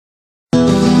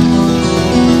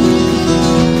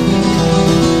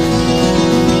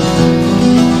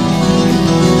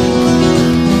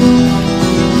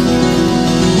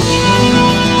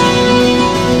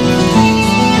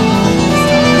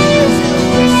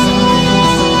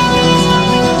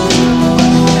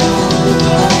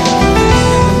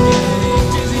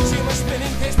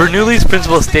Bernoulli's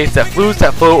principle states that fluids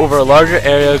that flow over a larger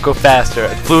area go faster,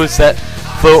 and fluids that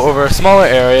flow over a smaller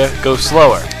area go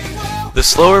slower. The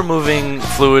slower moving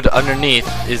fluid underneath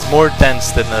is more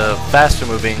dense than the faster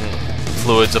moving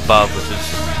fluids above, which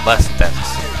is less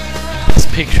dense. This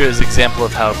picture is an example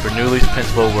of how Bernoulli's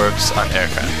principle works on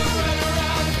aircraft.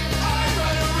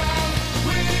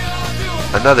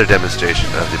 Another demonstration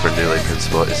of the Bernoulli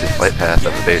principle is the flight path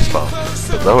of a baseball.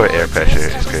 The lower air pressure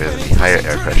is greater than the higher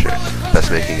air pressure, thus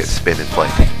making it spin in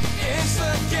flight.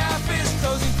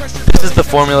 This is the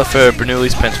formula for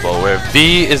Bernoulli's principle, where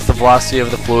V is the velocity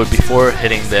of the fluid before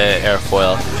hitting the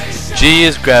airfoil, G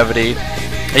is gravity,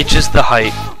 H is the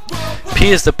height, P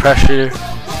is the pressure,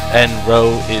 and rho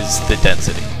is the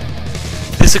density.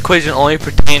 This equation only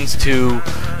pertains to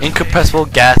incompressible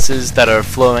gases that are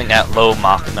flowing at low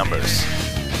Mach numbers.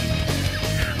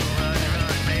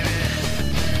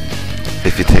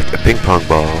 If you take a ping pong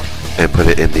ball and put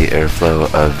it in the airflow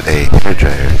of a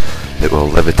hairdryer, it will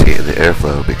levitate in the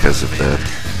airflow because of the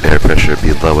air pressure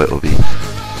below it will be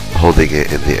holding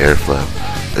it in the airflow.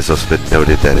 It's also been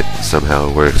noted that it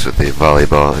somehow works with a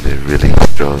volleyball and a really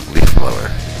strong leaf blower.